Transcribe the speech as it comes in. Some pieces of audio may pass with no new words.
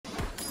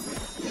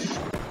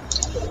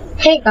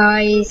Hey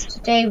guys,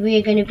 today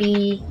we're going to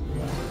be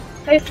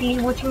hopefully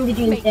watching the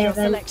Doomsday event.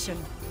 Selection.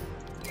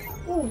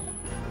 Ooh.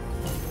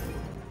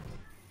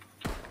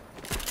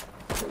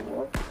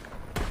 Cool.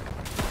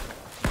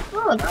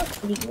 Oh, that's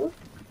pretty cool.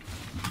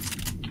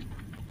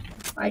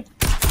 Right.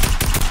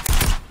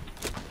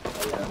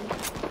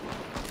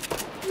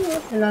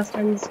 What's the last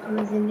time this gun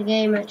was in the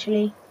game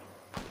actually?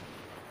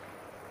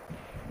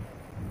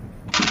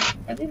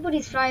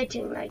 Everybody's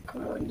fighting, like,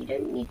 come on, you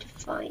don't need to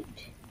fight.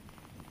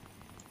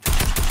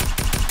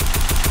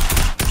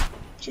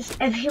 Just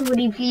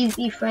everybody please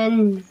be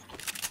friends.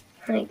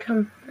 Like,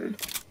 come on.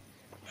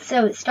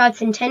 So it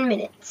starts in 10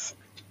 minutes.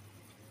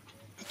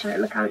 The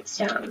timer counts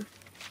down.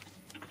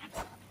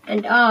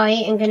 And I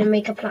am going to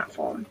make a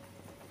platform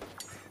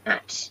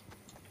at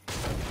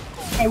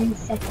 10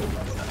 seconds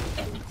or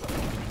something.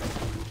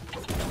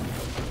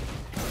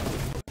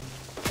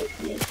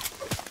 Hopefully.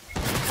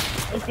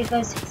 If it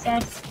goes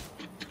success,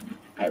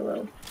 I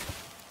will.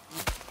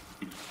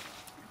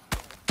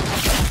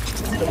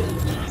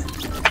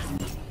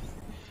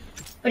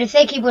 But if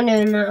they keep on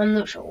doing that, I'm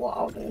not sure what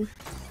I'll do.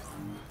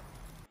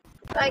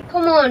 Like,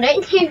 come on,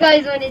 don't you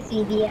guys want to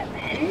see the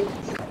event?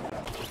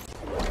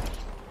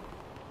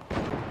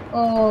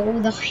 Oh, all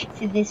the hype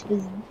for this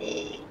was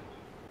big.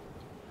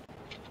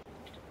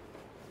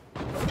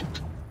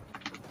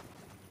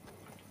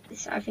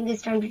 So I think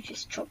it's time to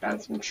just chop down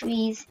some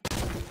trees.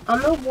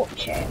 I'm gonna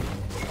watch it.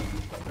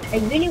 I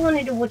really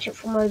wanted to watch it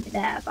from over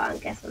there, but I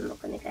guess I'm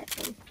not gonna get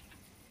to.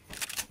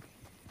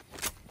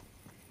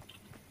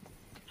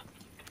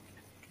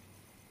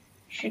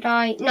 Should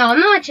I? No,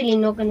 I'm actually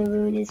not going to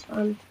ruin his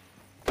fun.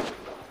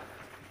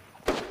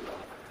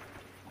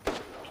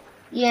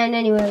 Yeah, and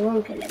anyway, I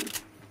won't kill him.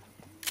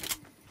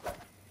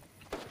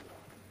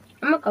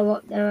 I'm going to go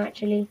up there,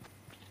 actually.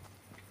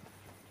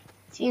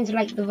 Seems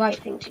like the right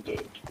thing to do.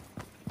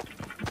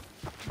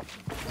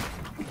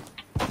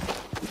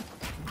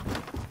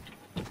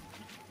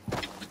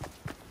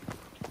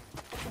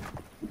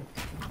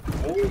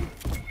 Okay.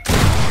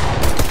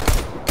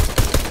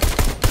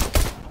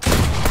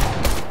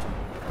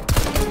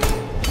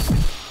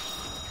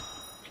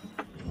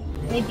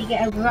 Maybe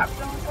get a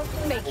grappling or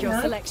something. Make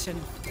your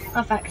selection.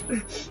 Perfect.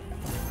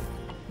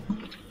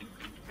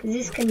 Because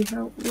this can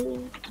help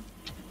me.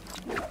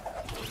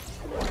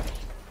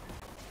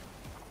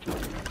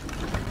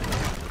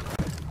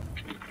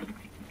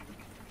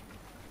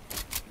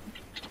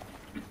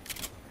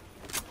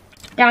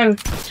 Dang. I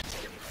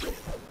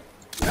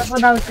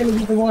thought that was going to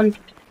be the one.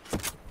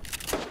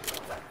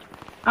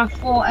 I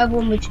thought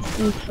everyone would just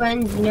be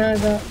friends, you know,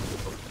 but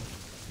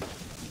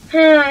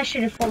I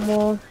should have thought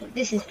more.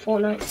 This is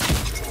Fortnite.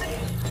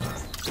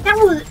 That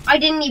was, I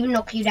didn't even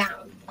knock you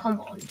down. Come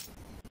on.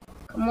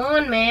 Come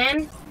on,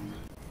 man.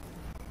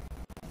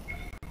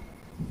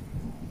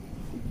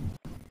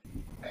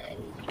 I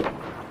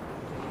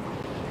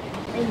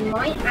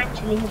might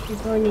actually have to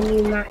join a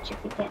new match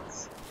if it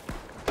gets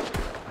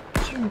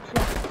 2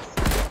 players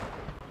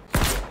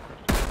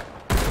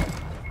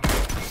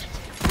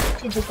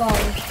to the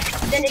goal.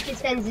 Then it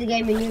extends the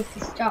game and you have to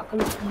start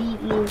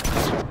completely.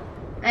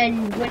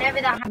 And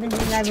whenever that happens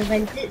in live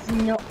events, it's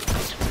not.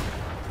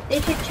 They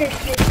should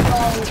just this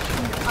goal to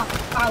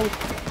out.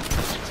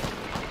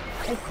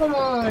 So come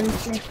on,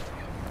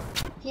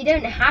 you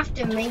don't have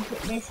to make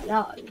it this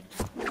low.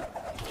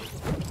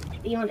 To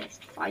be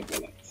honest, 5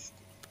 minutes,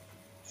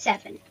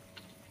 7,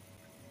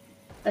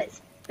 but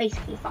it's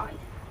basically 5.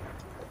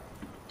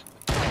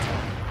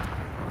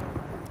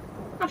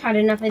 I've had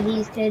enough of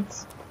these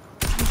kids.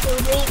 You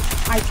kill me,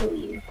 I kill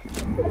you.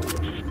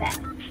 Fair.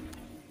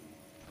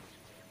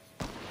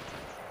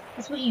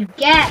 That's what you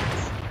get.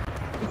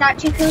 Is that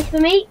 2 kills for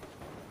me?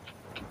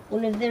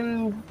 One of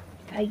them,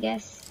 I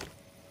guess,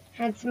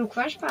 had some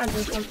crash pads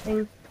or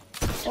something.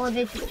 Or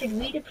they just did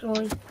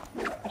redeploy.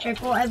 Which I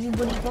thought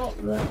everybody got,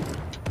 but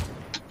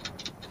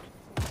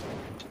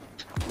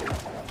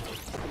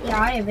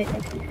yeah, I have it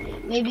definitely.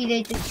 Maybe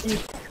they just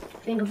didn't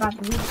think about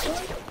the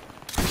redeploy.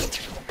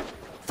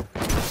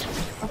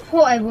 I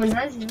thought everyone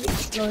has the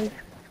redeploy.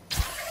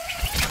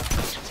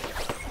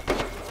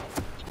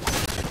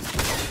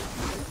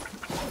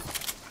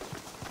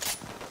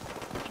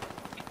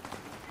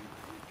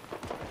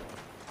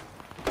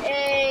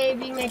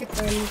 We made a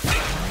friend.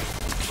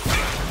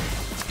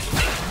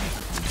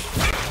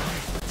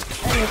 I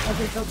don't know if I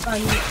could go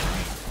fun.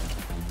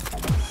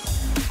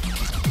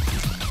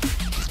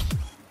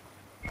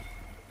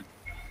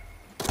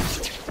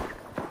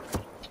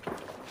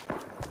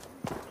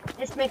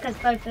 Let's make us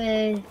both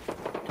a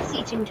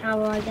sieging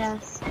tower, I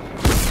guess.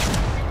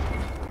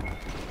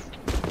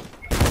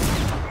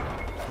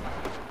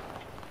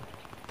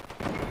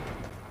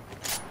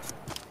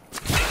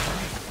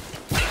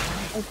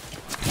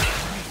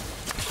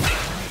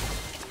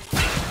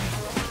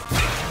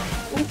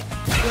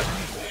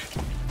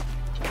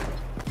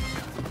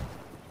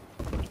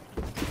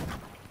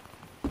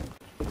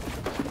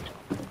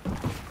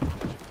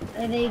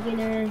 Are they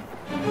gonna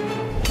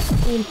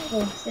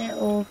reinforce it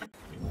or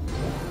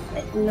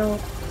like not?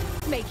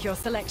 Make your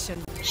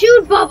selection.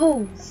 Shoot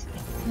bubbles!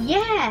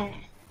 Yeah!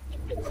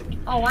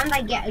 Oh, and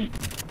I get a...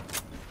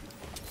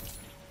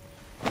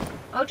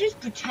 I'll just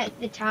protect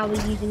the tower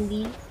using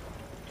these.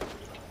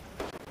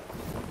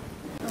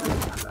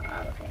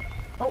 Oh, okay.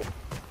 Oh.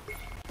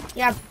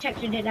 Yeah, I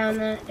protected it down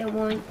there, don't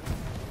worry.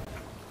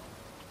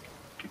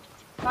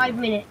 5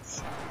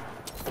 minutes.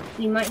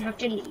 We might have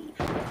to leave.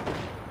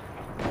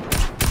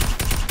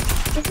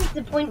 This is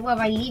the point where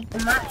I leave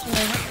the match and I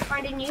have to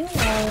find a new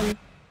one.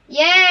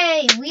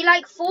 Yay! We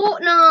like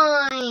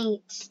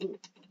Fortnite!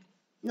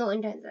 Not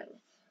intentionally.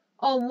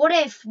 Oh, what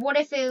if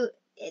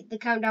the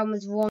countdown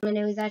was wrong and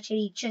it was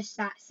actually just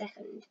that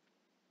second?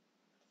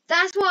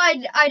 That's what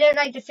I don't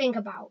like to think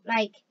about.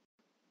 Like,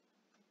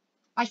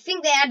 I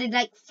think they added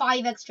like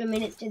 5 extra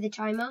minutes to the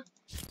timer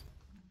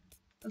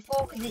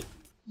before, because it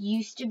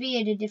used to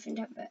be at a different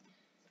time. But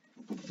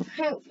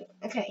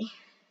okay,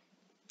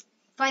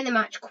 find the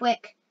match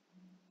quick.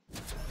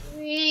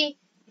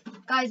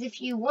 Guys,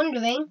 if you're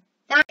wondering,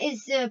 that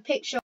is a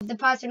picture of the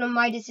person on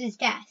Midas's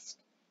desk.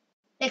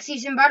 Next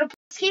season battle pass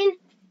skin.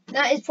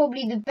 That is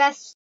probably the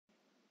best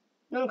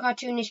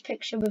non-cartoonish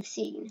picture we've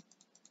seen.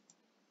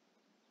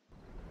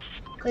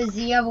 Because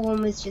the other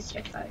one was just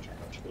a photo,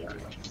 to be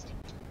honest.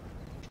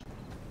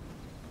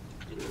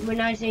 When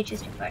I say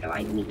just a photo,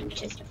 I mean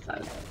just a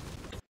photo.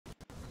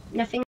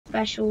 Nothing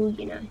special,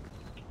 you know.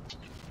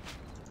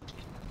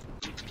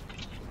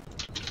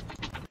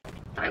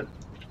 Fine.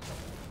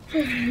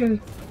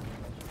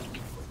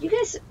 You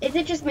guys, is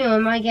it just me or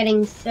am I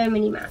getting so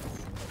many mats?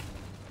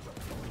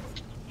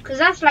 Because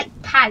that's like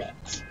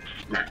pallet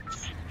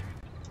mats.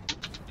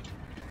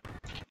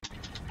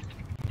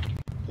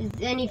 Is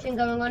anything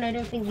going on? I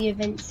don't think the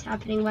event's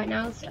happening right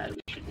now, so we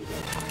should be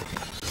good.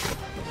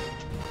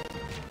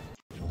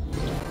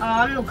 Oh,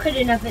 I'm not good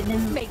enough at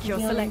them. Make your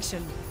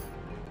selection.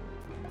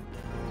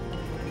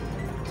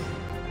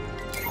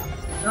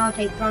 I'll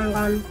take one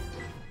gun.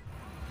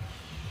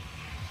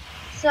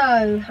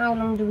 So, how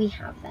long do we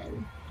have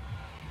then?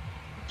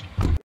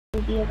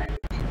 For the event.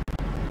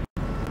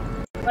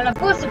 Well, I've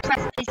got to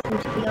press pistol,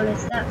 to be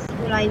honest. That's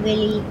all I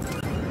really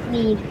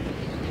need.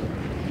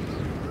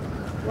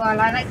 Well,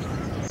 I like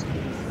pistols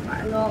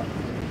quite a lot.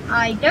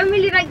 I don't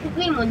really like the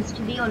green ones,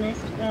 to be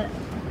honest, but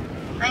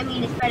I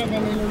mean it's better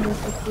than a normal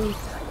pistol.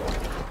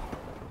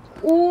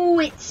 Oh,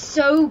 it's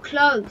so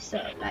close.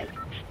 So, like,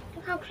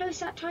 look how close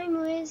that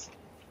timer is.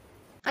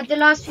 At the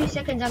last few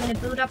seconds, I'm going to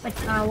build up a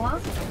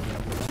tower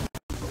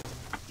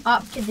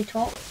up to the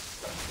top.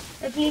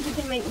 Hopefully we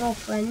can make more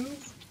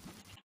friends.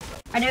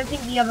 I don't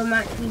think the other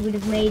match we would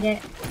have made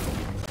it.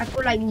 I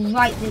feel like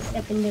right this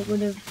second it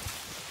would have.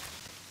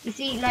 You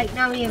see, like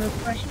now we have a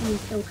freshman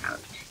kill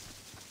count.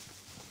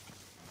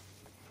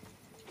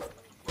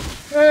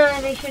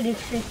 They should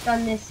have just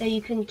done this so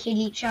you can kill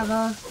each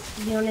other,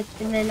 to be honest,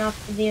 and then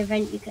after the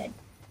event you could.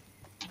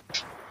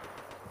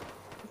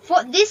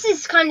 This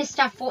is kind of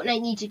stuff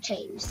Fortnite needs to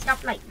change.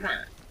 Stuff like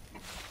that.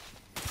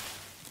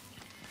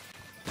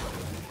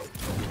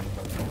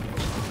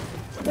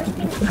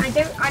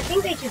 I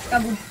think they just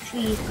doubled the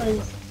trees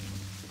because,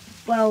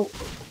 well,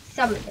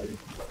 some of them.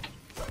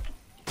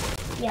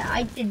 Yeah,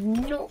 I did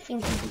not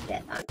think we could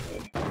get that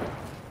good.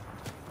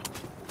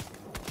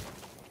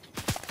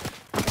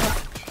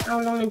 Right, how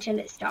long until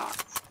it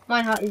starts?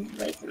 My heart is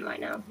racing right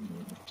now.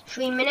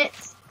 3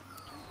 minutes.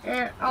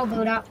 I'll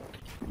build up.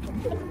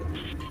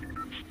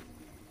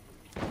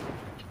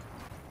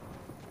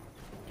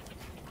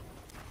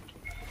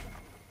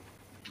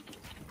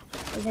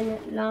 Within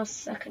the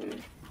last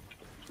second.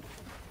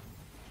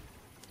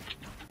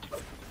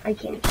 I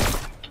can.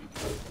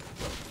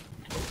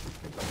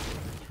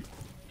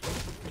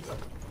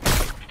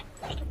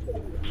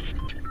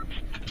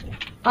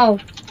 Oh.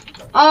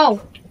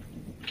 Oh.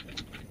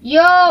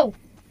 Yo.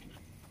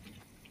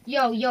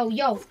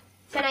 Yo.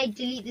 Can I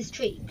delete this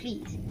tree,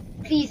 please?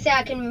 Please say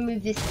I can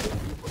remove this tree.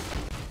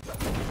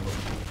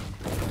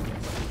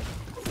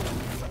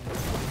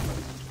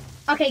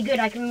 Okay, good.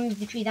 I can remove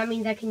the tree. That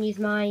means I can use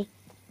my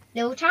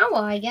little tower,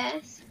 I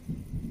guess.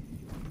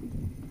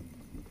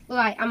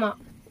 Right, I'm up.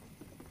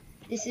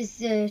 This is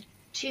the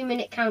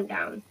 2-minute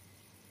countdown.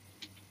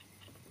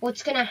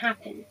 What's gonna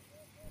happen?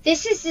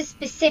 This is the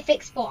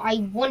specific spot I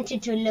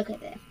wanted to look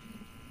at it.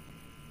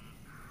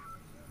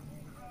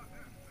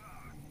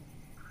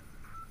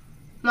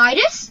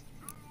 Midas?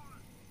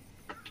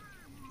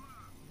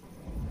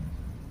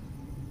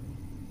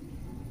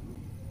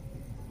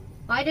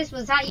 Midas,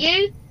 was that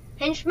you?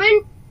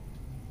 Henchman?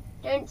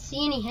 Don't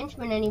see any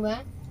henchmen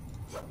anywhere.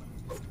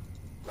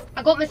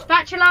 I got my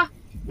spatula.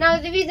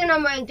 Now, the reason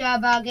I'm wearing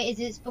Durburger is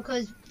it's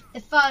because the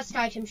first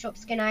item shop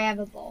skin I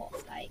ever bought.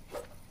 Like,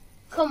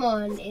 come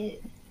on,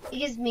 it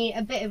gives me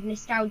a bit of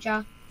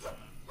nostalgia.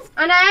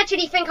 And I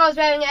actually think I was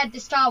wearing it at the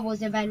Star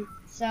Wars event,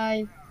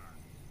 so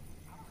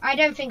I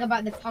don't think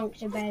about the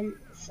Punked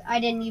events.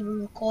 I didn't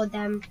even record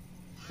them.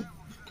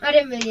 I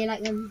didn't really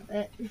like them,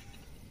 but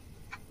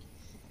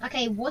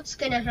okay, what's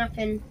gonna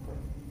happen?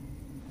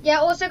 Yeah,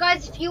 also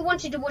guys, if you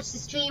wanted to watch the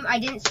stream, I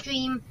didn't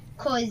stream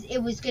because it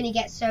was gonna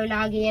get so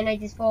laggy, and I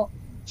just thought,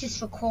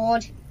 just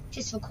record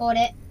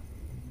it,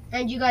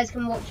 and you guys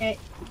can watch it.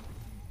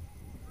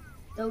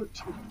 Don't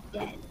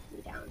dare knock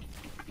me down.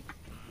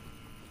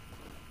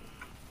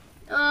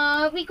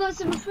 We got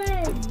some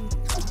friends.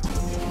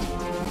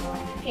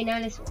 Okay, now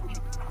let's watch.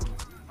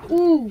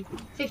 Ooh,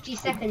 50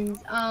 seconds.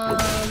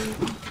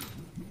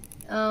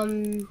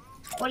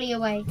 Ollie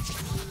away.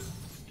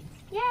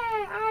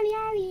 Yeah,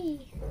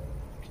 Ali.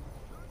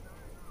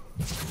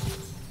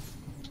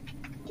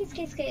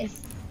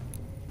 Kiss.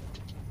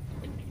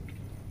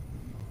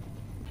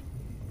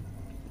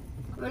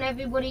 Come on,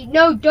 everybody.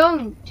 No,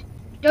 don't.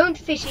 Don't,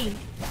 Fishy.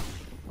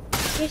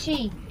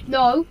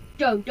 No,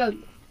 don't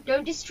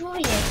destroy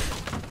it.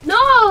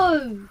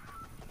 No!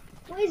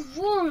 What is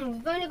wrong?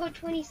 We've only got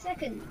 20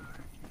 seconds.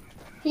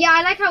 Yeah,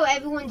 I like how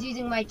everyone's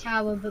using my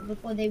tower, but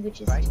before they would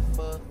just...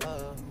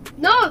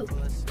 No!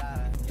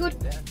 Good.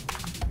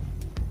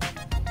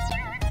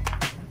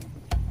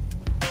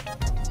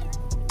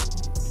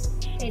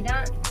 Okay,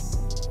 that...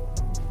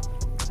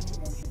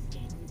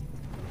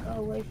 Go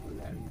away from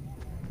them.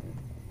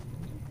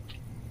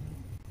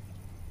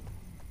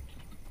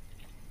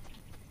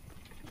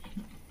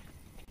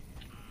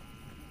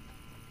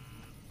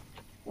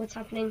 What's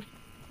happening?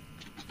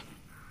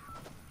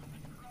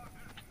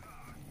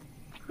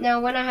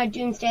 Now, when I had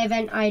Doomsday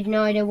event, I had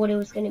no idea what it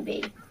was going to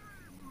be.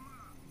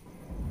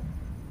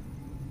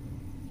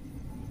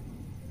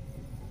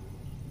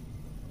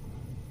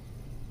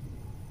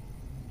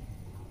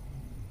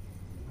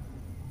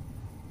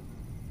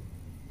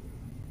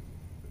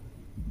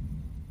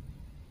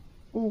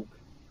 Ooh.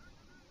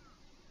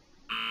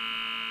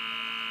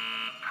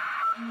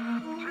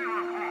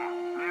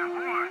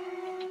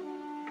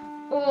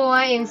 Oh,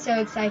 I am so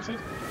excited.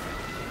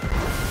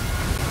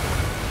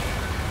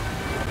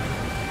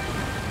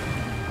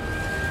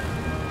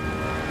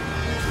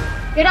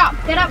 Get up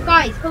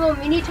guys, come on,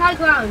 we need high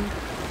ground.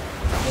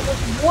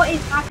 What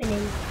is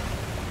happening?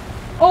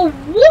 Oh,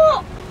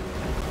 what?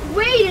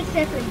 Wait a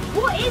second,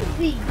 what is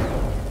this?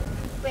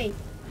 Wait, is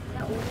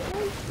that all of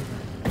them?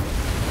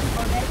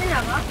 Oh, there's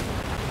another.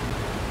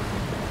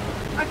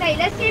 Okay,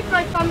 let's see if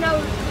my thumbnail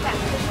is correct.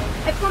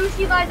 I promise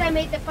you guys I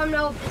made the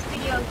thumbnail of this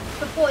video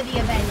before the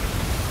event.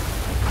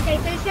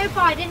 Okay, so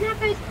far I didn't have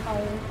those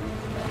poles.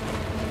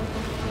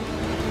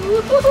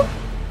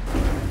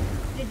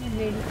 This is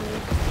really cool.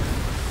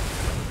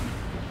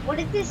 What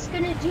is this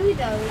gonna do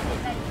though? Is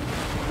it like,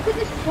 look at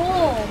this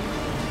storm.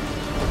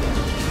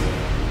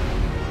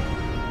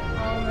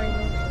 Oh my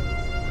god.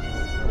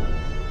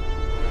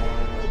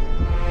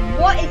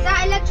 What is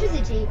that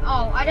electricity?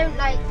 Oh, I don't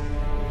like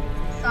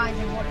signs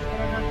of what's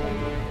gonna happen.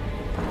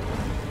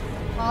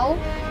 Oh?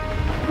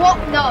 What?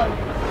 No.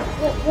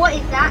 What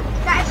is that?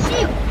 Is that a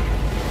shield?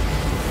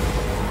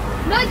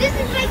 No, this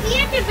is like the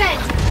end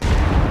event.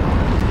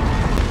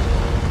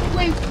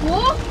 Wait,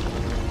 what?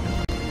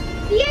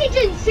 The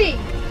agency!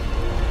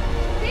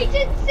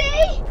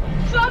 Agency!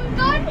 Drum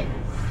gun?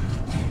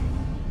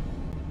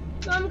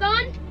 Drum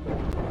gun?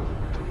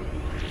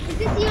 Is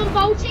this the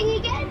unbolting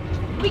again?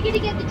 Are we gonna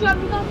get the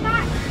drum gun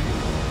back?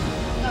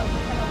 No,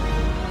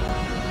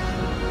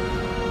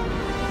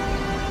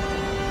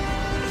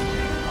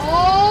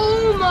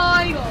 oh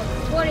my god,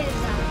 what is that?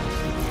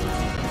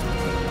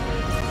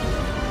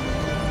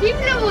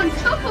 People are on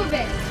top of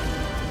it!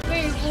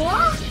 Wait,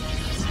 what?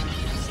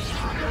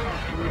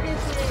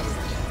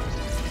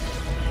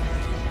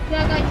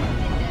 Yeah, guys,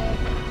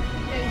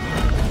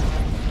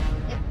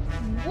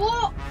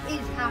 what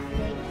is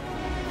happening?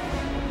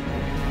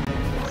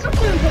 Stop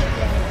doing this.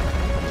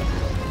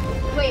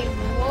 Wait,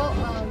 what?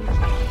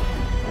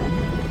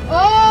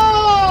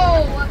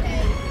 Oh,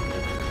 okay.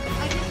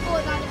 I just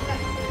thought that is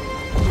that.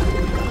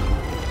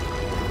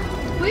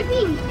 We're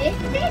being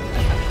lifted?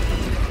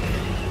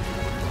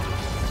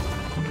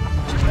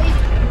 Wait,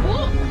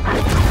 what?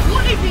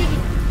 What is it?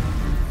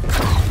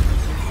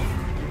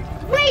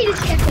 Wait a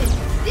second.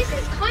 This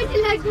is kind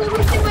of like what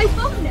was in my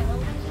phone now.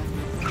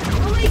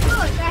 Oh my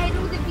gosh, I had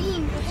all the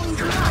beams going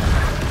to that.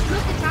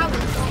 Not the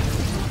towers.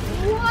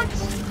 What?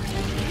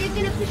 It's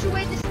gonna push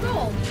away the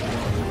storm.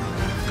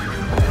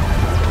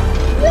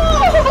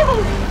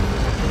 Whoa!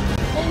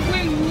 Oh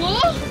wait,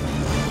 what?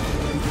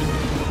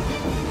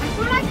 I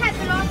feel like at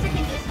the last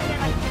second it's gonna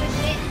like push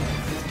it.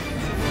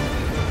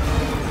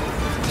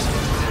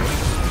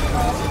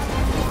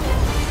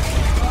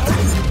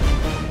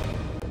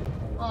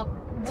 Oh,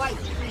 white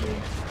screen.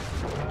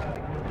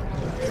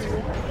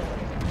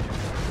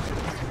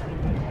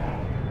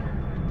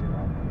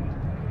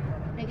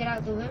 Can I get out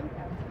of the room?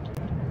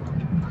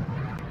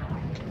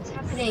 What's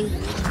happening?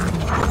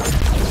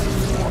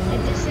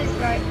 If this is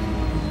right.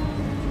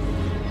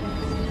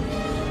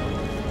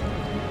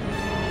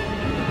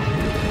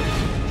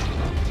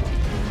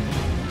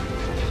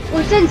 Oh,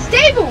 it's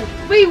unstable!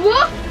 Wait,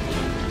 what?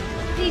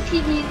 Please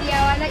keep me in the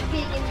air. I like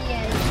being in the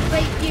air.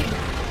 Wait, you.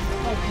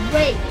 Oh,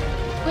 wait.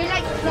 We're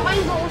like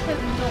flying, but also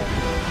not.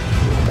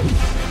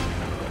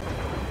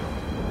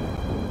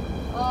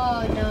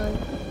 Oh no.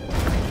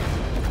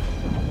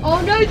 Oh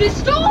no, the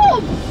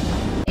storm!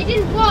 It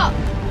didn't work.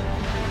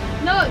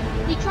 No,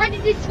 he tried to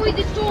destroy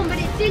the storm, but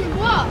it didn't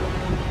work.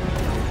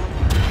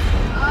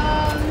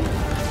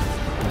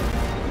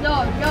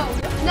 No.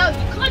 No, you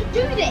can't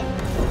do this.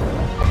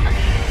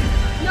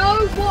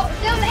 No, what?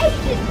 No,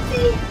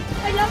 agency.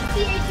 I love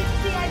the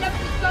agency. I love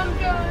the stun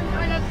gun.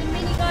 I love the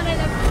minigun. I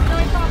love the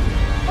sniper.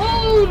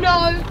 Oh no,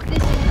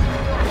 this is.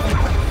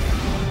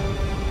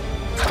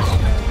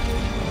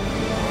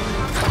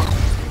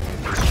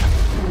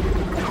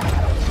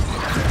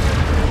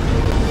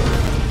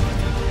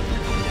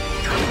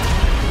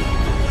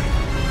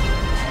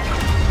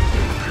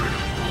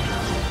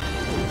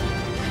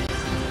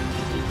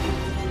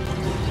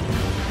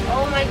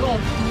 Oh my god,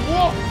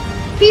 what?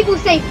 People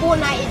say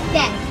Fortnite is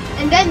dead,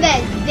 and then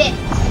there's this.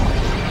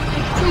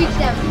 Which proves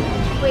them.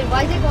 Wait,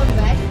 why is it gone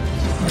red?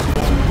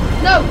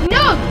 No,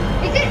 no!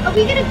 Is it, are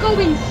we gonna go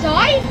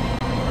inside?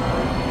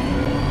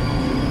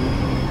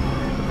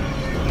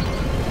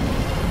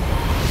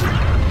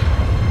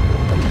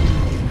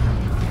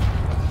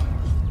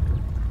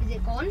 Is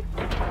it gone?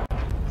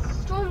 Is the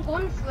storm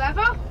gone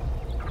forever?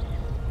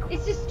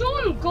 Is the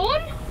storm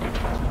gone?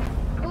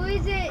 Or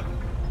is it,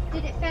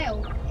 did it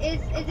fail? Is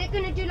it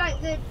gonna do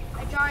like a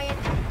giant?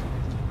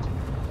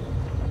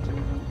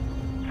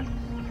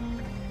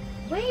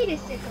 Wait a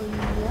second,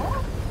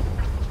 what?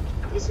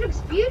 This looks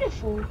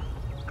beautiful.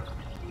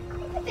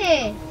 Look at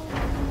this.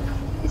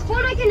 Is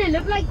Fortnite gonna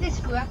look like this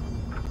forever?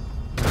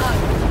 Oh.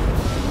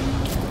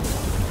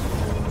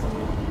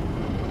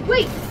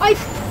 Wait,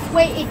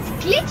 wait, it's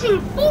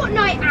glitching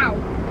Fortnite out.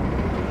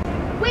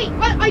 Wait,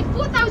 I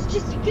thought that was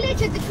just a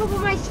glitch at the top of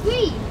my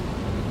screen.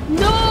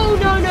 No,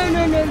 no, no,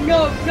 no, no,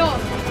 no, no.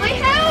 My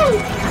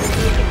health!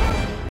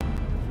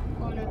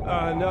 Oh,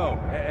 no. No.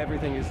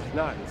 Everything is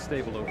not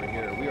stable over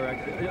here. We are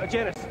actually...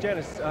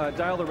 Janice,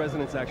 dial the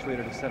resonance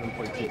actuator to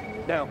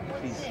 7.2. Now,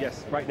 please,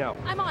 yes, right now.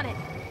 I'm on it.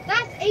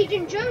 That's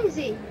Agent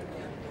Jonsey.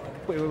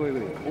 Wait.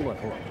 Hold on.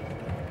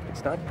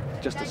 It's not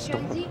just a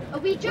storm. Jonsey? Are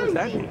we Jonsey? What does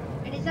that mean?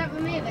 And is that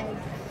Ramirez?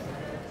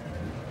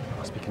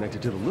 Must be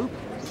connected to the loop.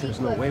 There's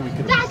no way we could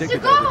have That's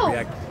predicted the that goal! would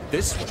react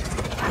this way.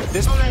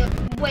 This Oh my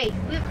god, wait,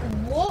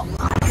 what?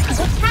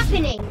 What's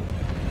happening?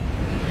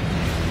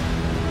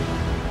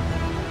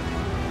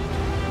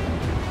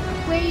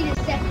 Wait a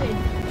second.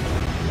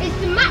 Is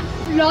the map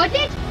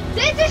flooded?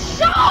 There's a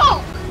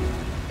shark!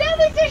 There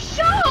is a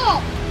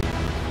shark!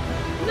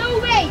 No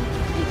way!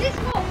 Is this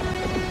what?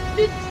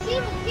 The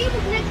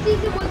sequel next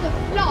season was a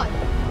flood.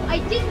 I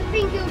didn't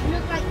think it would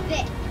look like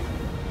this.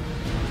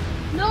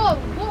 No,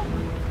 what?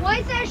 Why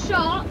is there a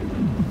shark?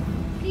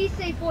 Please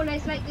say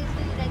Fortnite's like this for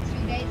the next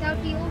few days. How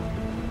do you?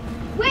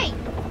 Wait,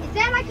 is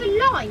there like a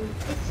line?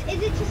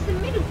 Is it just the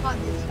middle part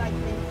that's like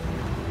this?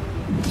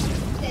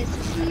 There's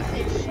cheese,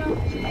 there's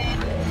sharks.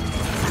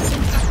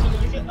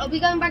 Are we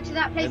going back to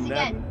that place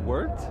again? That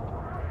worked?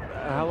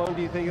 How long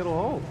do you think it'll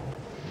hold?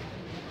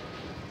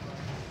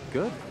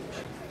 Good.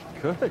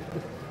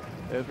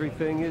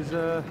 Everything is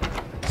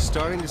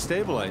starting to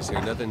stabilize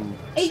here. Nothing.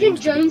 Agent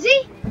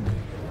Jonsey?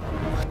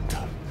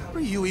 How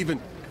are you even?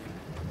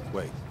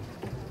 Wait.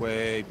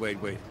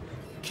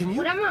 Can you?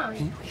 What am I?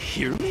 Can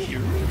you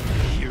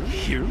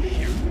hear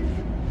me?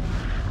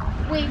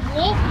 Wait,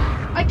 what?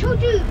 I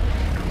told you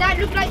that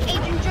looked like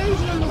Agent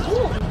Jonsey on the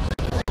wall.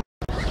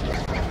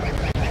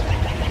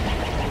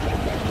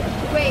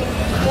 Wait,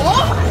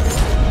 what?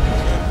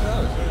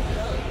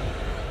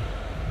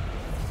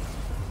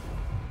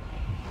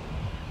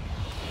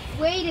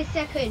 Wait a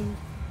second.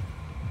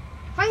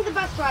 Find the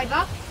bus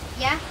driver.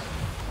 Yeah.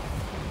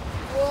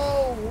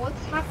 Whoa,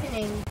 what's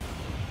happening?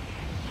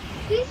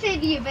 Please say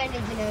the event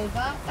isn't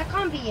over. That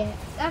can't be it.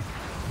 That's...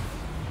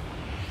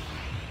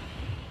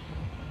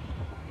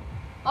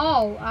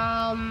 Oh,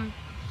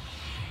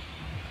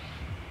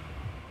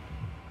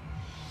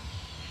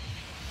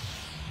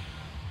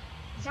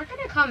 is that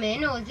gonna come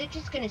in, or is it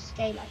just gonna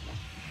stay like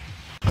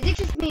that? Is it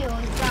just me, or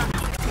is that...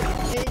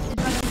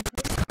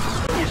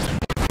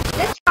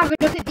 Let's have a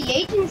look at the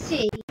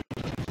agency.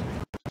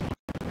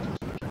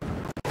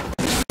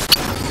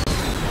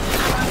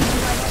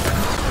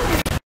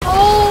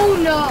 Oh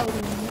no!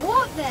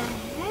 What the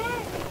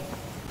heck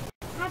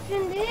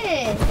happened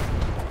here?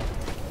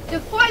 The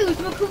files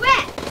were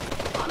correct!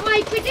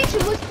 My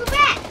prediction was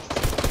correct!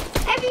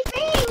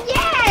 Everything,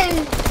 yes!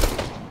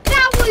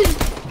 That was...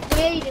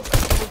 Wait a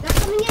second, is that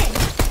coming in?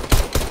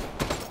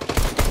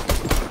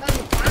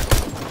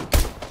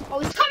 Oh,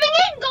 it's coming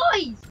in,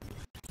 guys!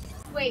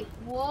 Wait,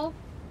 what?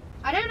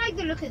 I don't like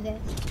the look of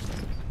this.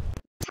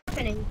 What's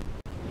happening?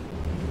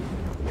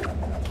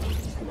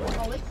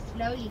 Oh, it's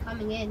slowly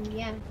coming in,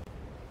 yeah.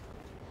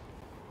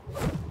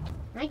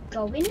 Can I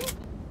go in it?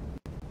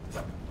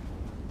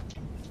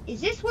 Is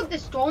this what the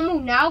storm will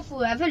now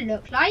forever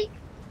look like?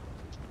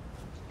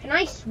 Can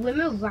I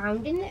swim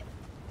around in it?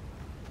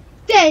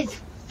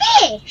 There's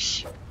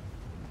fish!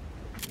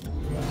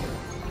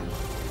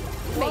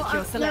 Make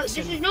your selection. No, this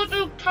is not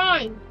the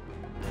time.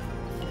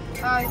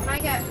 Can I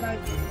get like...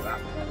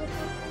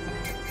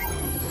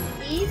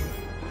 Please?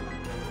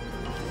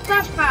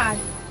 Trash bag.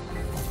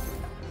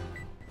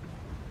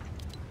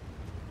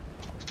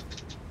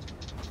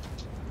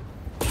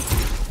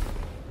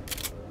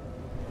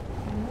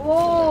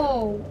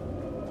 Whoa!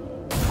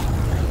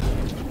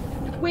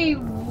 Wait,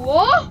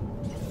 what?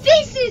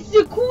 This is is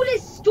the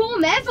coolest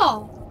storm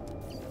ever.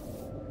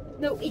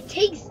 No, it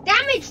takes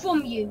damage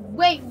from you.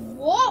 Wait,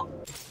 what?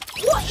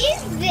 What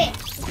is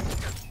this?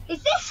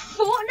 Is this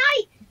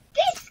Fortnite?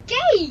 This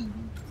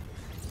game?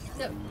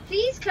 No,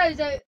 please close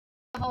out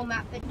the whole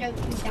map, but don't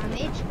do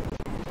damage.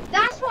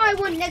 That's what I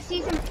want next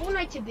season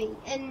Fortnite to be,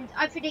 and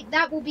I predict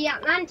that will be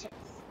Atlantis.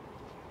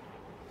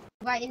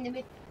 Right in the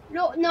middle.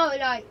 No,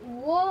 like,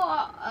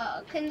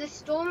 what? Can the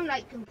storm,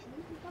 like,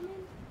 completely come in?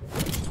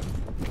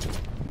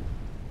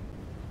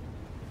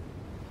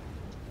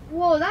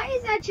 Whoa, that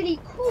is actually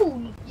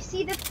cool. You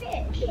see the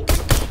fish?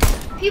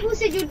 People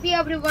said you'd be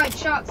able to ride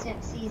sharks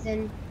next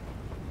season.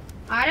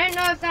 I don't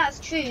know if that's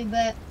true,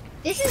 but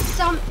this is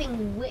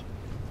something weird.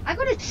 I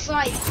gotta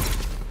try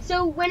that.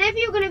 So whenever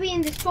you're gonna be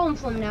in the storm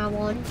from now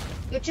on,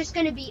 you're just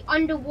gonna be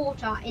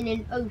underwater in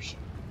an ocean.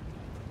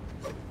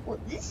 Well,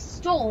 this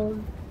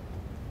storm.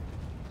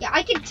 Yeah,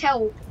 I can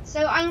tell.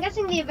 So I'm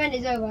guessing the event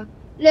is over.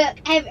 Look,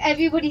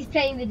 everybody's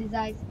playing the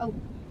designs. Oh,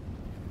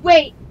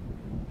 wait.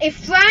 If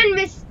Fran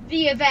missed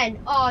the event,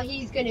 oh,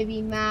 he's gonna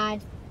be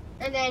mad.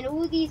 And then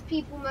all these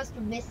people must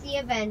have missed the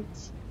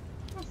event.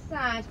 That's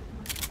sad,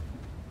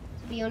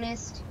 to be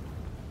honest.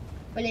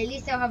 Well, at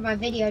least I'll have my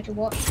video to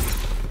watch.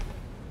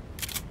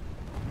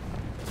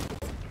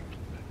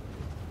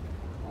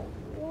 Oh,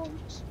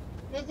 what?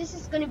 No, this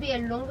is gonna be a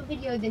longer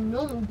video than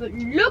normal, but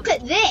look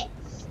at this!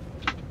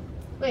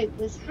 Wait,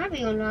 was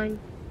Javi online?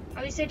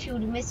 Javi said she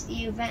would miss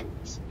the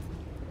event.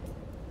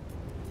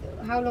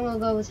 How long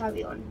ago was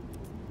Javi on?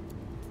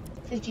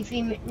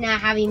 53 minutes. Nah,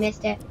 Javi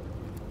missed it.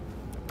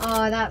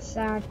 Oh, that's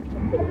sad.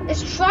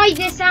 Let's try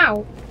this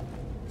out.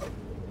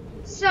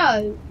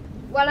 So,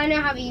 well, I know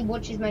Javi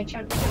watches my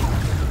channel.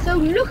 So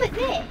look at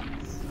this.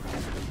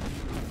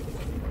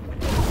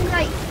 You can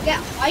like get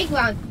high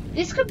ground.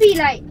 This could be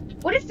like,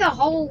 what if the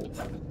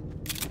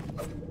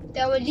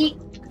elite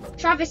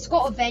Travis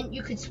Scott event,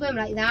 you could swim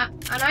like that.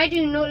 And I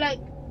do not like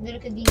the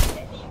look of these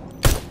fish.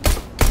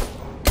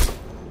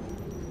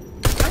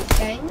 I'm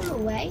scaring them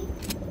away.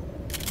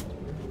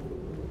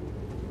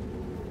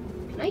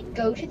 Can I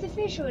go to the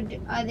fish, or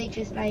are they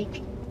just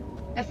like...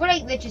 I feel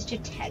like they're just a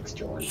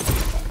texture on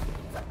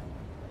something.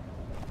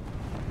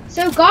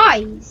 So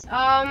guys,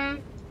 I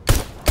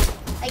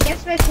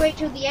guess let's wait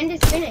till the end is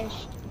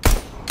finished.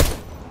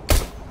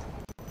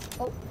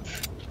 Oh.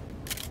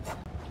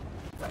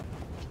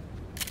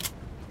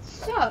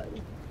 So,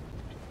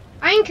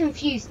 I'm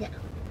confused now.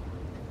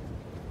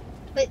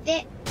 But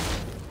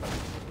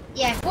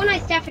yeah,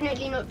 Fortnite's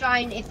definitely not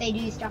dying if they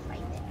do stuff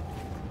like this.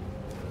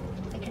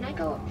 Like, can I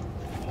go up?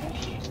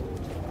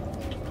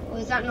 Or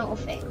is that not a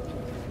thing?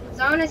 Because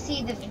I want to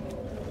see the...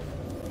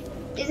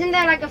 Isn't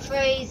there like a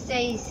phrase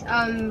says,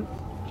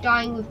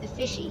 dying with the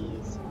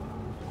fishies?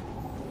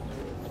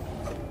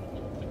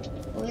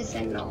 Or is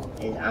there not?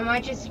 Am I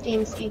just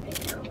being stupid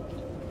now?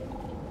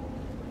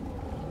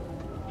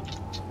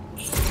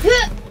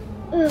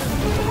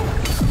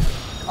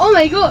 Oh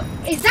my god!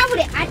 Is that what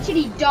it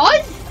actually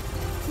does?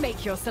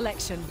 Make your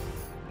selection.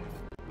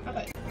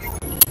 Okay.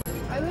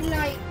 I would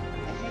like...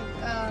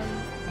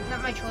 is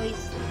that my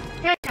choice?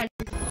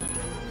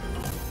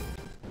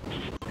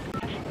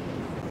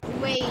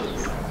 Wait.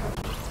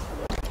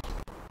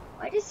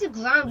 Why does the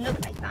ground look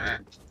like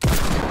that?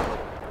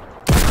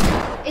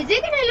 Is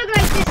it gonna look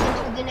like this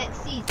until the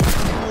next season?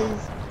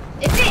 Because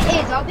if it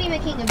is, I'll be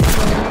making a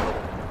video on it.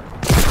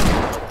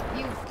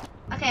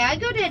 Okay, I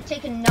gotta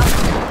take another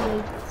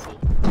video to see.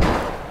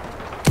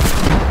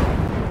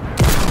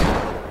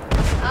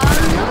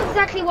 Not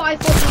exactly what I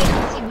thought the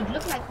agency would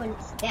look like when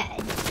it's dead.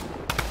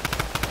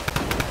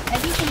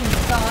 Everything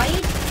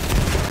died.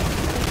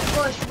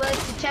 Gosh,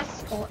 where's the chest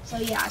spot? So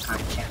yeah, I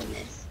can't check on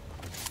this.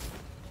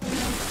 I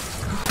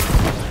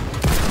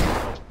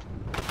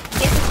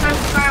guess it's time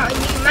to try out a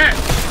new map.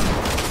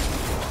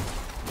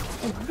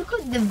 Oh, look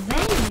at the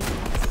veins.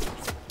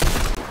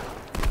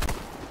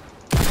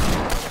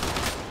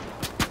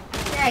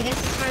 Yeah, I guess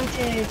it's time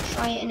to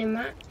try it in a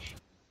match.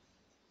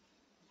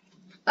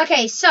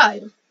 Okay,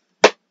 so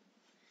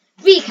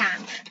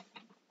recap.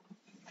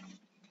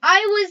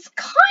 I was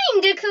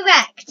kinda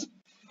correct.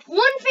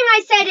 One thing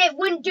I said it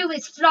wouldn't do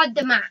is flood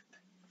the map.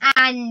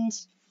 And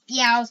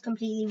yeah, I was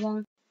completely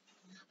wrong.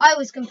 I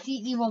was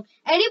completely wrong.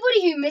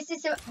 Anybody who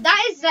misses it,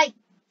 that is like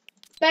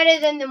better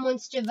than the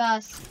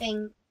Monsterverse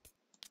thing.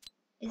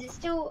 Is it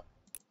still...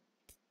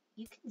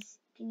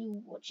 Can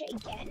you watch it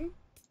again?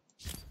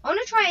 I want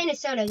to try it in a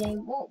solo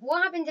game.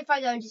 What happens if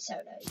I go into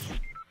solos?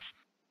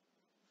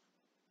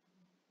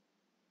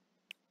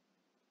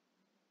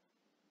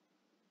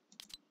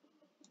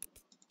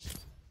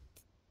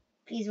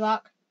 Please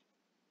work.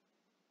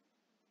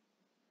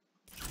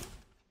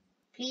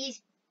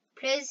 Please.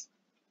 Please.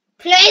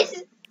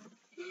 Please!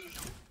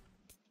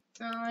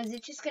 Oh, is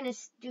it just gonna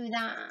do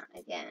that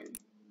again?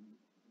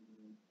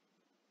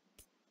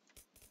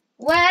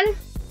 Well...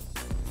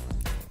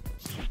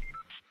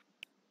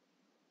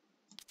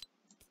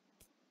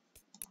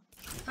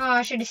 Oh,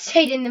 I should have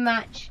stayed in the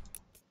match.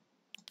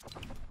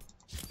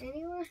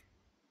 Anyway.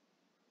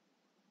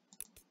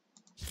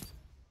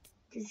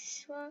 Does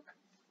this work?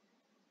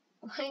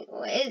 Wait,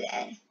 what is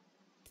it?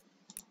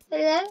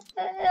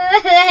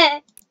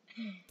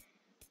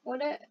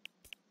 What a...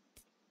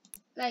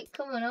 Like,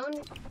 come on,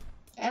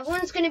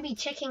 everyone's gonna be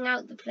checking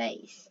out the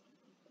place.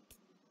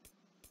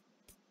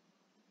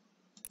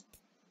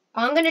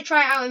 I'm gonna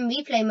try it out in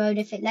replay mode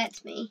if it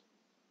lets me.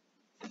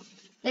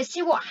 Let's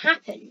see what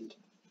happened.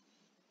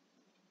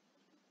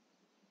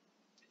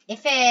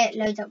 If it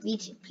loads up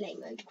replay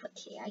mode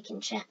quickly, I can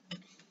check.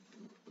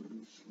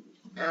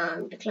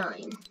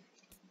 Decline.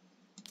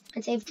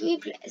 And save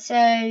replay.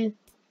 So,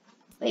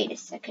 wait a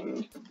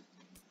second.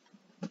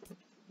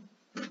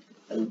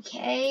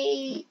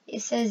 Okay,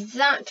 it says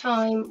that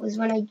time was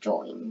when I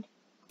joined.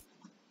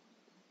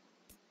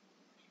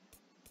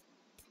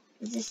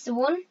 Is this the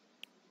one?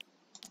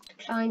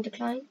 Decline,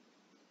 decline.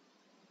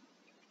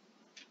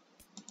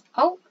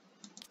 Oh.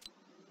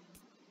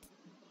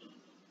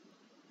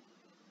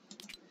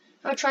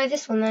 I'll try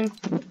this one then.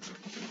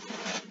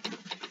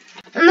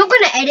 I'm not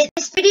going to edit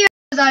this video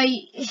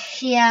because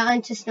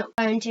I'm just not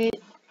going to.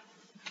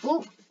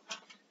 Ooh.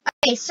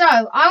 Okay, so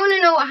I want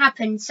to know what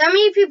happened. So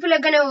many people are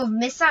going to have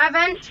missed that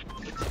event.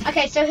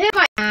 Okay, so here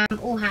I am,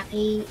 all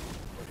happy.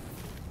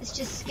 Let's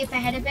just skip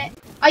ahead a bit.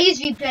 I use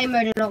replay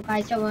mode a lot,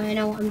 guys. Don't worry, I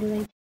know what I'm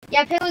doing.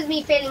 Yep, here was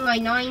me failing my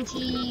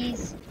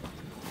 90s.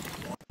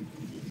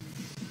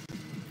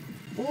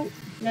 Ooh,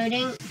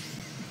 loading.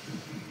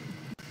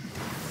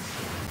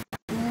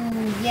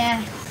 Ooh,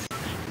 yes.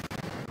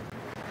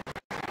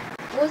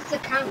 What's the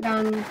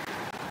countdown?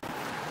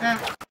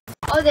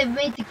 Oh, they've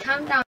made the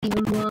countdown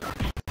even more.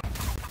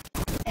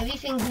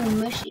 Everything's all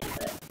mushy,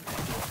 but...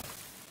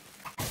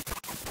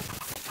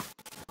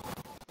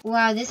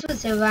 Wow, this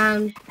was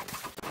around.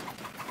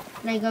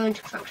 And I go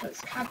into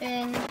Frankfurt's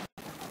cabin.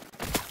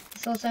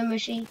 It's also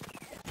mushy.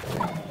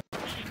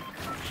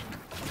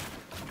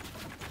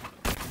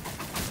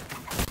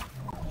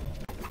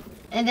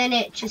 And then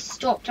it just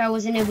stopped. I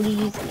wasn't able to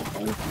use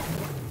anything.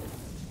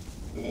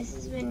 And this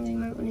is when we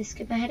might want to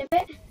skip ahead a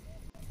bit.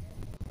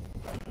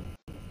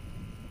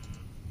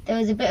 There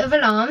was a bit of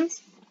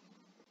alarms.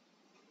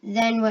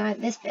 Then we're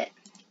at this bit.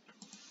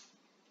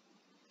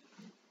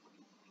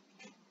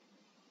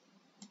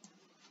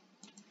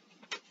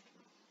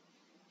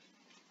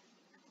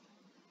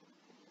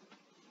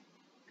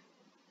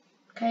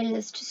 Okay,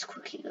 let's just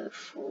quickly go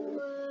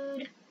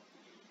forward.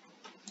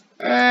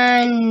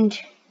 And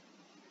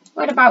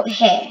what about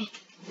here?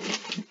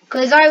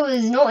 Because I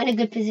was not in a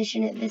good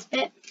position at this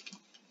bit.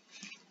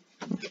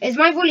 Is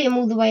my volume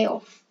all the way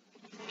off?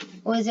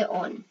 Or is it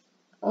on?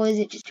 Or is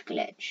it just a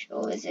glitch?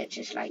 Or is it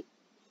just like...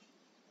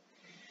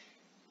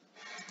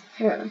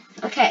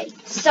 Okay,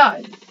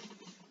 so...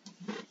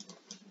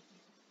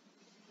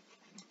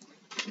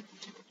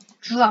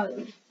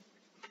 Drone.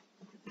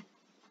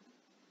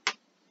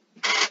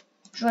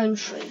 Drone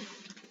free.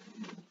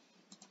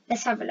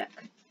 Let's have a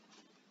look.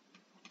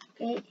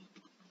 Okay.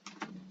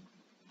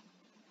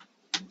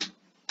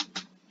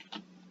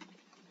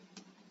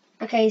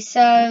 Okay,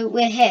 so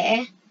we're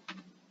here.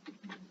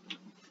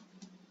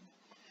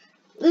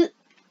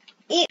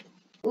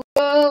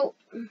 Whoa.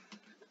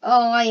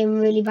 Oh, I am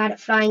really bad at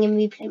flying in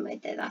replay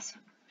mode though, that's...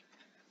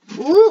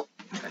 Ooh.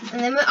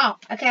 And then we're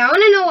up. Okay, I want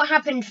to know what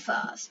happened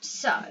first,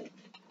 so...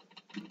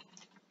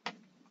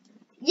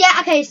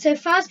 Yeah, okay, so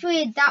first we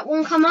had that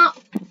one come up.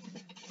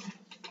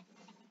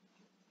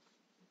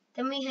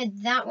 Then we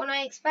had that one,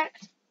 I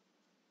expect.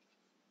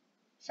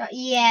 So,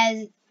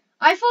 yeah,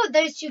 I thought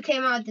those two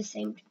came out at the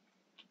same time.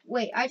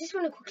 Wait, I just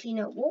want to quickly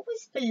know, what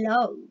was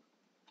below?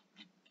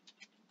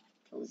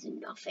 There was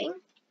nothing.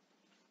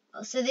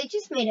 Oh, so they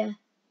just made a...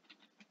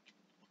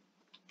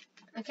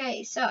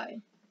 Okay, so...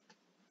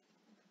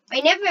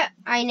 I never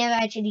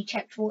actually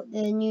checked what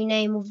the new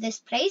name of this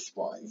place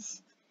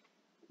was.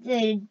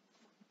 The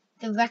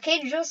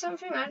wreckage or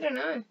something? I don't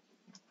know.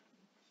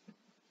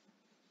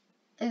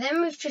 And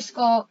then we've just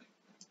got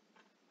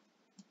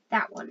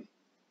that one.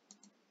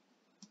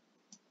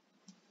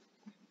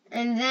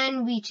 And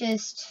then we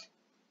just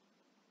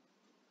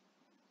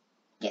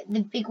get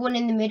the big one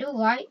in the middle,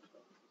 right?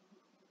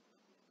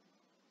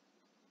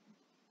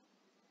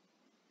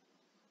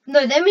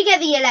 No, then we get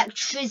the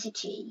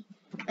electricity.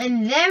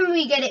 And then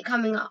we get it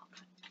coming up.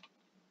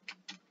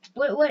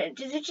 What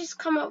did it just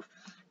come up?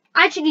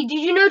 Actually, did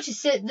you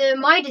notice that the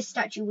Midas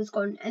statue was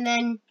gone? And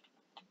then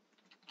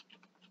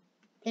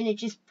it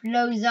just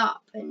blows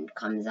up and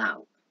comes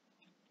out.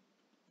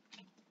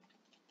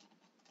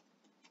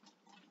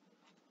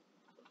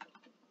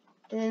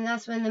 And then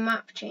that's when the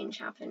map change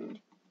happened.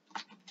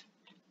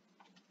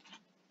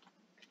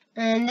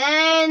 And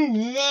then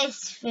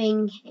this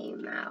thing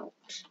came out.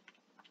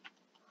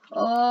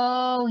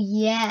 Oh,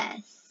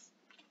 yes.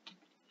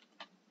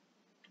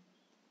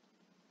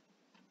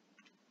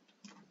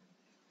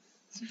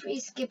 So if we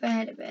skip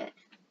ahead a bit,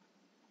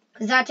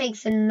 because that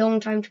takes a long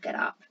time to get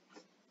up.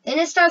 Then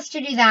it starts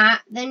to do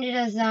that, then it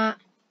does that.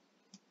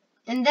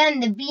 And then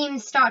the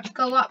beams start to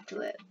go up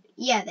to it.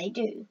 Yeah, they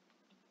do.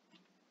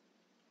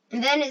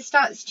 And then it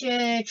starts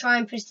to try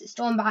and push the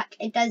storm back.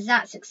 It does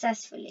that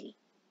successfully.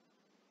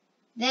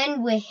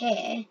 Then we're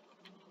here.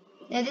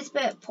 Now this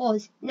bit,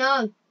 pause.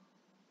 No.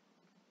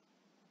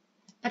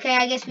 Okay,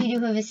 I guess we do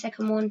have a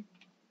second one.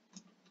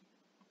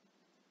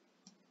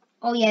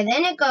 Oh yeah,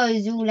 then it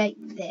goes all like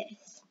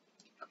this.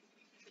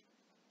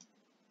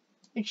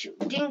 Which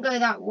didn't go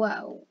that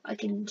well, I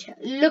can tell.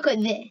 Look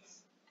at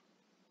this.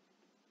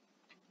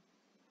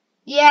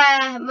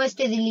 Yeah, most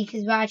of the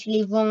leakers were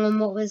actually wrong on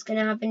what was going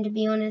to happen, to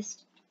be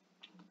honest.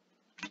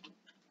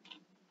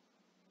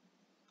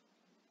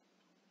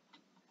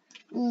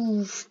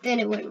 Oof, then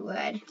it went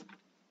red.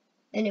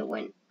 Then it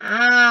went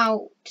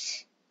out.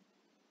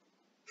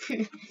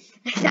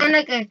 I sound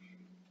like a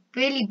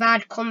really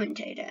bad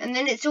commentator. And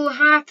then it's all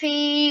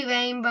happy,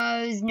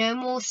 rainbows, no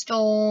more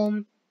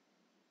storm.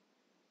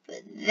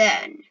 But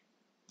then...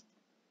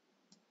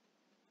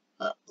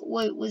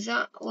 wait, was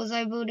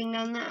I building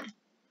down there?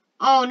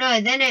 Oh no,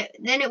 then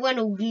it went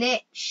all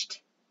glitched.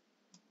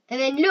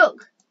 And then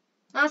look,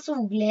 that's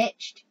all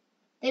glitched.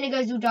 Then it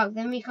goes all dark,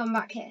 then we come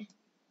back here.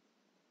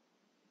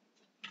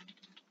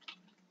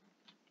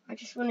 I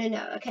just want to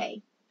know,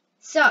 okay.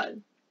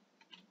 So,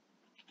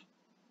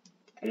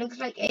 it looks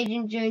like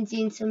Agent Jonsey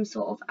in some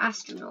sort of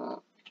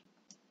astronaut.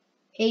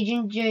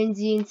 Agent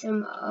Jonsey in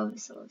some other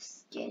sort of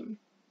skin.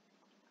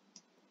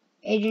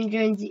 Agent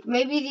Jonsey,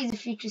 maybe these are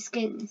future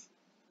skins.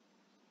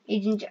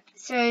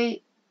 So,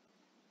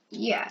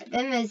 yeah,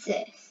 then there's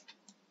this.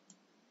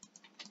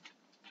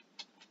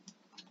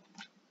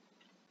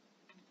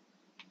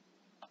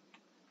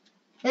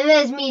 Then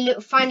there's me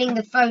finding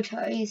the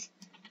photos.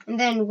 And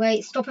then,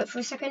 wait, stop it for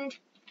a second.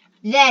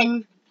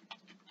 Then,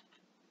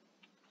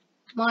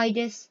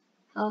 Midas.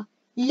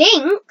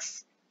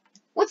 Lynx?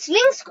 What's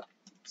Lynx?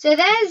 So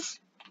there's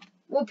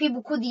what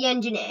people call the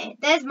engineer.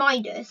 There's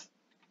Midas.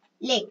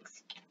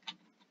 Lynx.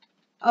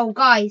 Oh,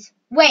 guys,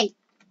 wait.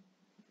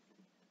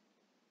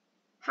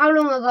 How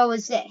long ago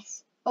was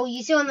this? Oh,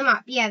 you see on the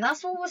map. Yeah,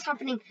 that's what was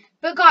happening.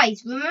 But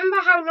guys, remember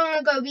how long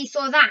ago we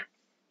saw that?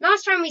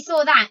 Last time we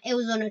saw that, it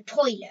was on a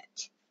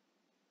toilet.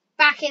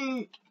 Back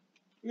in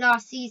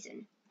last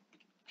season.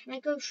 Can I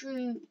go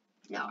through?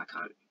 No, I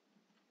can't.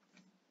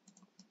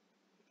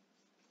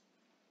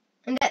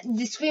 And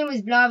the screen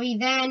was blurry.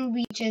 Then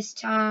we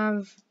just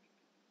have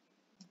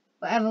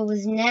whatever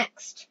was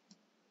next.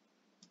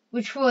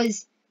 Which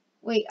was...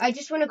 Wait, I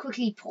just want to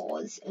quickly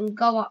pause and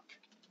go up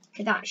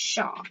to that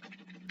shark.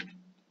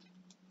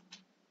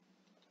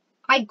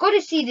 I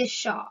gotta see this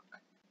shark.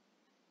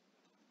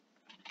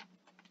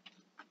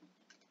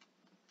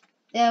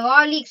 There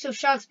are leaks of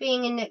sharks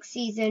being in next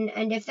season,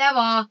 and if there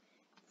are,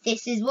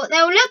 this is what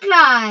they'll look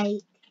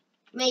like.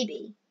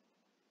 Maybe.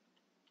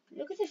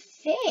 Look at the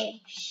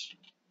fish.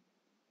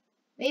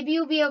 Maybe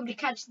you'll be able to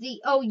catch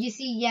the... Oh, you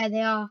see, yeah,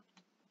 they are.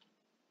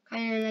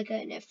 Kind of like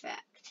an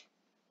effect.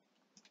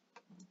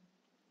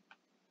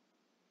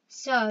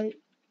 So,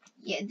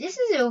 yeah, this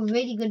is a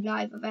really good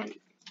live event.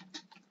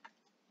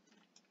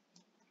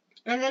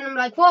 And then I'm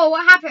like, whoa,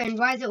 what happened?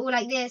 Why is it all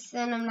like this?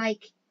 Then I'm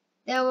like,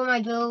 there were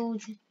my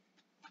builds.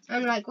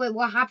 I'm like, wait,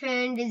 what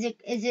happened? Is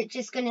it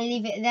just going to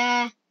leave it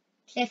there?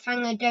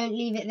 Cliffhanger, don't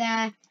leave it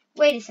there.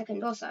 Wait a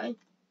second also.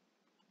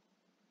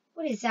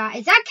 What is that?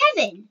 Is that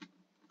Kevin?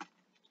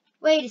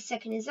 Wait a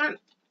second, is that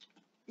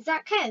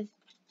Kev?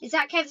 Is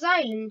that Kev's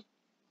island?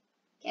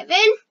 Kevin?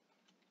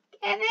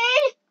 Kevin?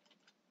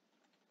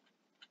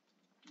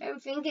 I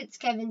don't think it's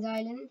Kevin's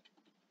island.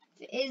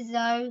 If it is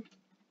though,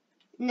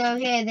 no,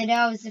 here that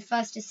I was the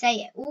first to say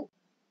it. Ooh.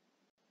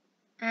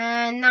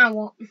 And now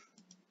what?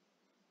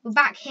 We're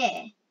back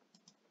here.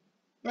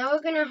 Now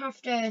we're gonna have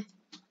to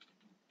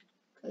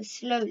go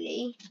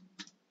slowly.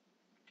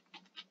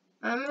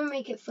 I'm gonna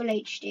make it full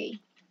HD.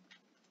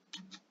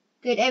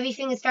 Good,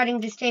 everything is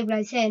starting to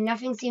stabilize here.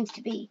 Nothing seems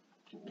to be.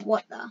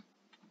 What the?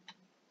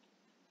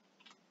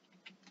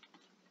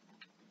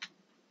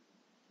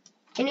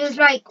 And it was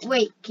like,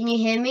 wait, can you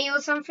hear me or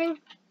something?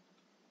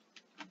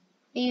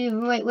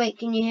 Wait,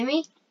 can you hear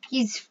me?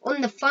 He's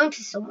on the phone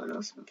to someone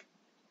or something.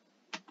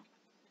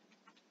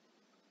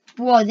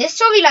 Whoa,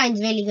 this storyline's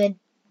really good.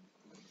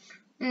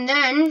 And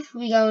then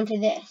we go into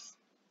this.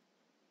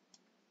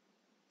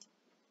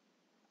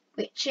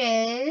 Which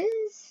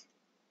is...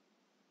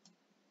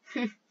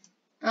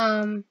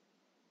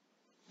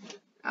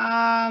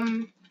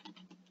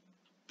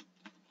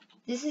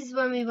 this is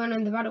when we run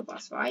on the battle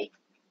bus, right?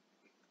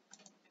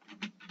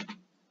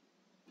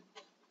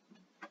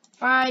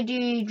 If I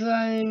do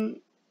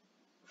drone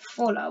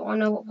follow, I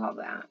know what part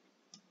we're at.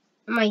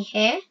 Am I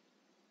here?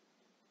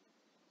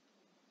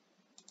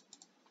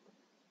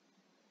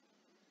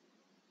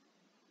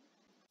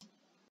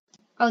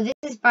 Oh, this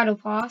is battle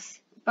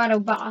bus.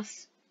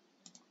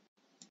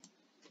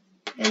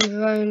 And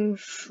drone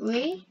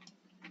 3.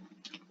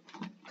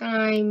 Can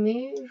I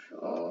move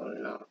or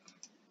not?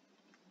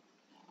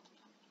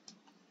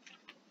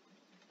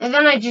 And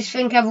then I just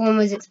think everyone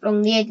was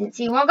exploring the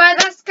agency. Well guys,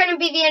 that's going to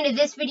be the end of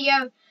this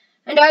video.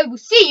 And I will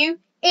see you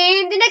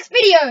in the next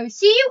video.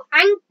 See you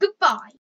and goodbye.